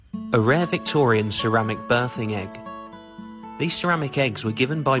A rare Victorian ceramic birthing egg. These ceramic eggs were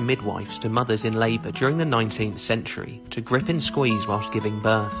given by midwives to mothers in labour during the 19th century to grip and squeeze whilst giving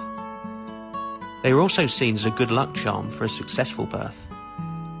birth. They were also seen as a good luck charm for a successful birth.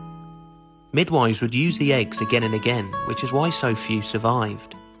 Midwives would use the eggs again and again, which is why so few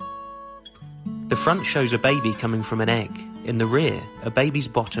survived. The front shows a baby coming from an egg, in the rear a baby's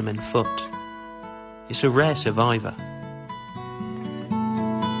bottom and foot. It's a rare survivor.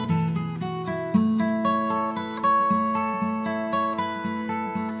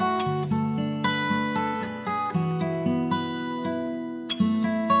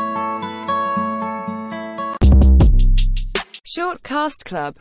 Shortcast Club